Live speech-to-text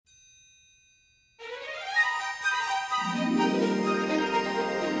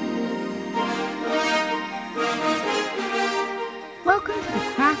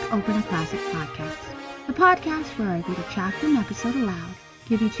Open a Classic podcast, the podcast where I read a chapter and episode aloud,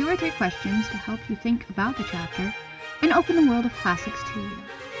 give you 2 or 3 questions to help you think about the chapter, and open the world of classics to you.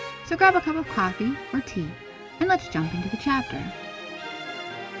 So grab a cup of coffee or tea, and let's jump into the chapter.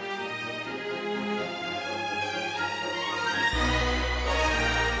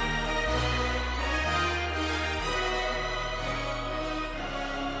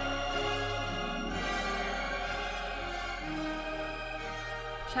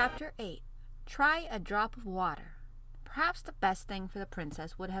 Chapter 8. Try a Drop of Water. Perhaps the best thing for the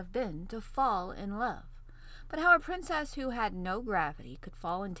princess would have been to fall in love. But how a princess who had no gravity could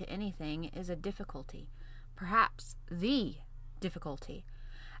fall into anything is a difficulty. Perhaps the difficulty.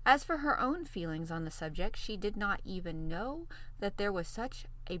 As for her own feelings on the subject, she did not even know that there was such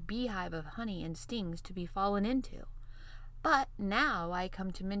a beehive of honey and stings to be fallen into. But now I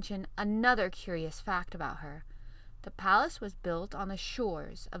come to mention another curious fact about her. The palace was built on the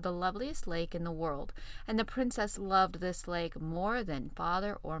shores of the loveliest lake in the world, and the princess loved this lake more than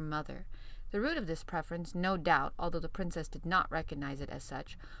father or mother. The root of this preference, no doubt, although the princess did not recognize it as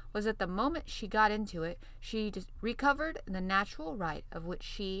such, was that the moment she got into it, she recovered the natural right of which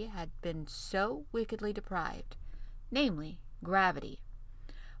she had been so wickedly deprived, namely, gravity.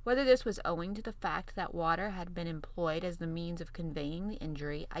 Whether this was owing to the fact that water had been employed as the means of conveying the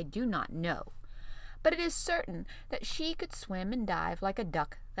injury, I do not know. But it is certain that she could swim and dive like a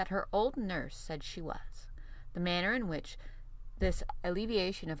duck that her old nurse said she was. The manner in which this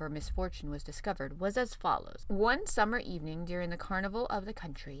alleviation of her misfortune was discovered was as follows. One summer evening during the carnival of the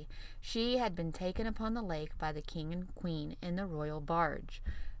country, she had been taken upon the lake by the king and queen in the royal barge.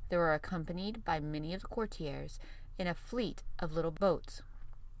 They were accompanied by many of the courtiers in a fleet of little boats.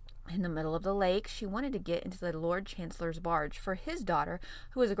 In the middle of the lake, she wanted to get into the Lord Chancellor's barge, for his daughter,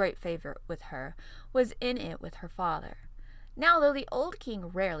 who was a great favorite with her, was in it with her father. Now, though the old king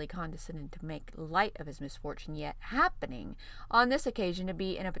rarely condescended to make light of his misfortune, yet happening on this occasion to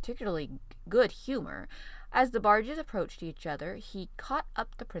be in a particularly good humor, as the barges approached each other, he caught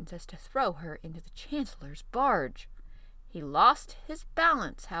up the princess to throw her into the Chancellor's barge. He lost his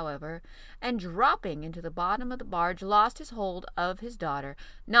balance, however, and dropping into the bottom of the barge, lost his hold of his daughter,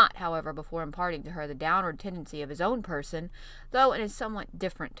 not, however, before imparting to her the downward tendency of his own person, though in a somewhat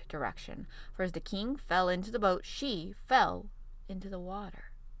different direction, for as the king fell into the boat, she fell into the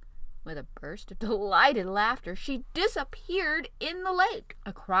water. With a burst of delighted laughter, she disappeared in the lake.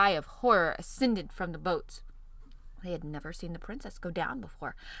 A cry of horror ascended from the boats. They had never seen the princess go down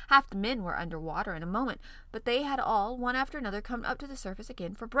before. Half the men were under water in a moment, but they had all, one after another, come up to the surface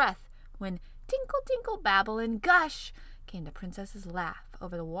again for breath, when tinkle, tinkle, babble, and gush came the princess's laugh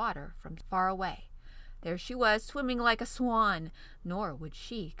over the water from far away. There she was, swimming like a swan, nor would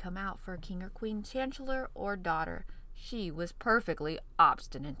she come out for king or queen, chancellor or daughter. She was perfectly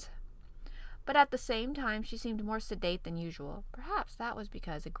obstinate. But at the same time she seemed more sedate than usual. Perhaps that was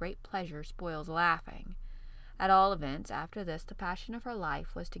because a great pleasure spoils laughing. At all events, after this, the passion of her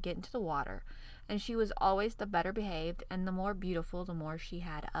life was to get into the water, and she was always the better behaved, and the more beautiful the more she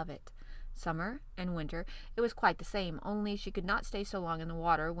had of it. Summer and winter, it was quite the same, only she could not stay so long in the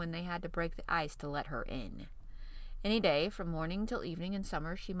water when they had to break the ice to let her in. Any day, from morning till evening in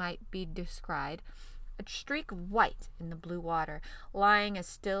summer, she might be descried, a streak of white in the blue water, lying as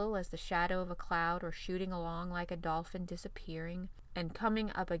still as the shadow of a cloud, or shooting along like a dolphin, disappearing, and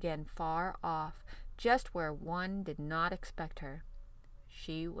coming up again far off, just where one did not expect her.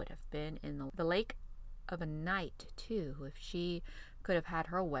 She would have been in the lake of a night, too, if she could have had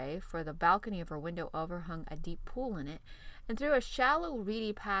her way, for the balcony of her window overhung a deep pool in it, and through a shallow,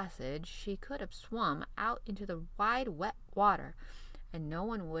 reedy passage she could have swum out into the wide, wet water, and no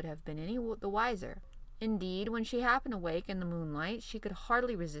one would have been any the wiser. Indeed, when she happened to wake in the moonlight, she could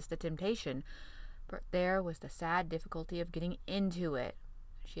hardly resist the temptation, but there was the sad difficulty of getting into it.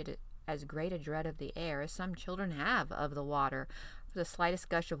 She had as great a dread of the air as some children have of the water, for the slightest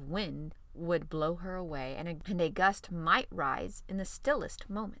gush of wind would blow her away, and a gust might rise in the stillest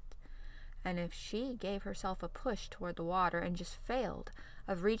moment. And if she gave herself a push toward the water and just failed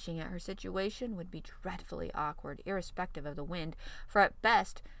of reaching it, her situation would be dreadfully awkward, irrespective of the wind, for at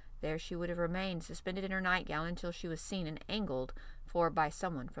best there she would have remained, suspended in her nightgown, until she was seen and angled for by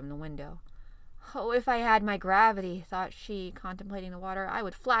someone from the window. Oh, if I had my gravity, thought she, contemplating the water, I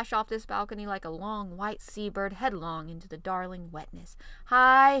would flash off this balcony like a long white sea-bird headlong into the darling wetness.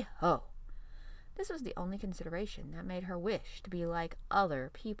 Hi-ho! This was the only consideration that made her wish to be like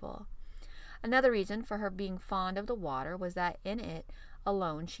other people. Another reason for her being fond of the water was that in it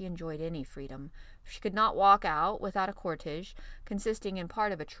alone she enjoyed any freedom. She could not walk out without a cortege, consisting in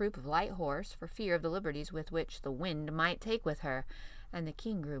part of a troop of light horse, for fear of the liberties with which the wind might take with her, and the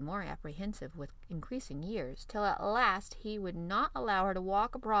king grew more apprehensive with increasing years, till at last he would not allow her to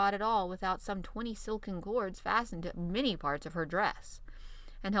walk abroad at all without some 20 silken cords fastened to many parts of her dress,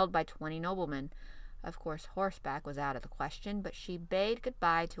 and held by 20 noblemen. Of course, horseback was out of the question, but she bade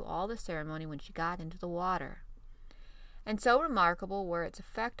good-bye to all the ceremony when she got into the water. And so remarkable were its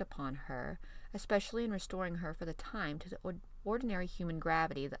effect upon her, especially in restoring her for the time to the ordinary human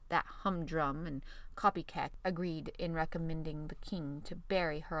gravity, that humdrum and copycat agreed in recommending the king to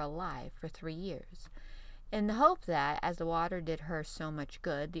bury her alive for 3 years, in the hope that, as the water did her so much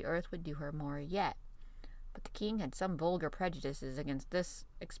good, the earth would do her more yet. But the king had some vulgar prejudices against this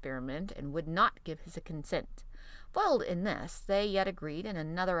experiment, and would not give his consent. Foiled in this, they yet agreed in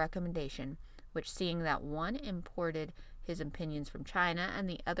another recommendation, which, seeing that one imported his opinions from China and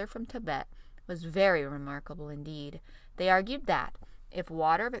the other from Tibet, was very remarkable indeed. They argued that, if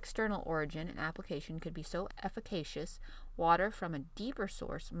water of external origin and application could be so efficacious, water from a deeper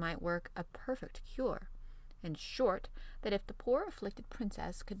source might work a perfect cure. In short, that if the poor afflicted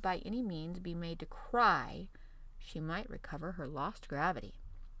princess could by any means be made to cry, she might recover her lost gravity.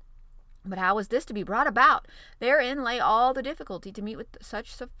 But how was this to be brought about? Therein lay all the difficulty. To meet with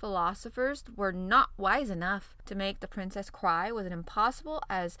such philosophers were not wise enough. To make the princess cry was as impossible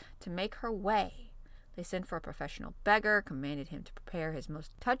as to make her weigh. They sent for a professional beggar, commanded him to prepare his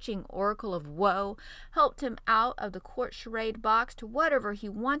most touching oracle of woe, helped him out of the court charade box to whatever he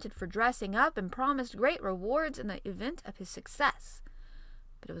wanted for dressing up, and promised great rewards in the event of his success.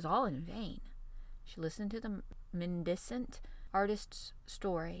 But it was all in vain. She listened to the mendicant artist's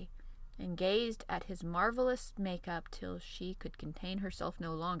story, and gazed at his marvelous make-up till she could contain herself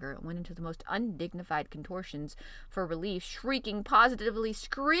no longer, and went into the most undignified contortions for relief, shrieking, positively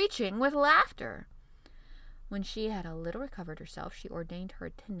screeching with laughter. When she had a little recovered herself, she ordained her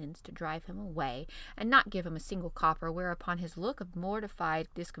attendants to drive him away, and not give him a single copper, whereupon his look of mortified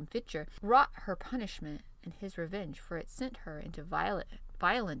discomfiture wrought her punishment and his revenge, for it sent her into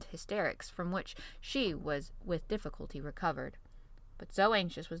violent hysterics, from which she was with difficulty recovered. But so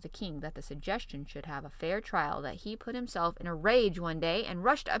anxious was the king that the suggestion should have a fair trial, that he put himself in a rage one day, and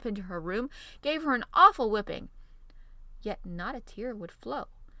rushed up into her room, gave her an awful whipping. Yet not a tear would flow.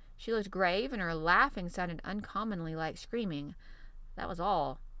 She looked grave, and her laughing sounded uncommonly like screaming. That was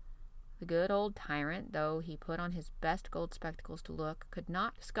all. The good old tyrant, though he put on his best gold spectacles to look, could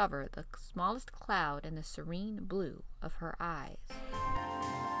not discover the smallest cloud in the serene blue of her eyes.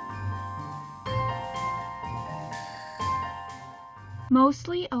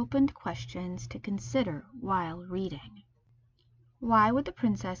 Mostly opened questions to consider while reading. Why would the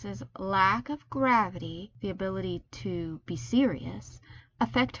princess's lack of gravity, the ability to be serious,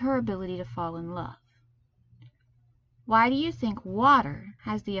 affect her ability to fall in love? Why do you think water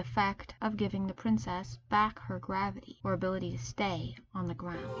has the effect of giving the princess back her gravity, or ability to stay on the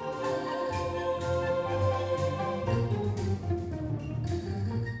ground?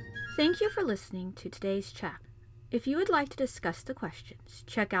 Thank you for listening to today's chapter. If you would like to discuss the questions,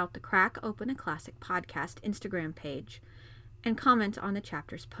 check out the Crack Open a Classic podcast Instagram page and comment on the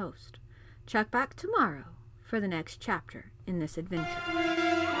chapter's post. Check back tomorrow for the next chapter in this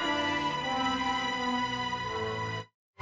adventure.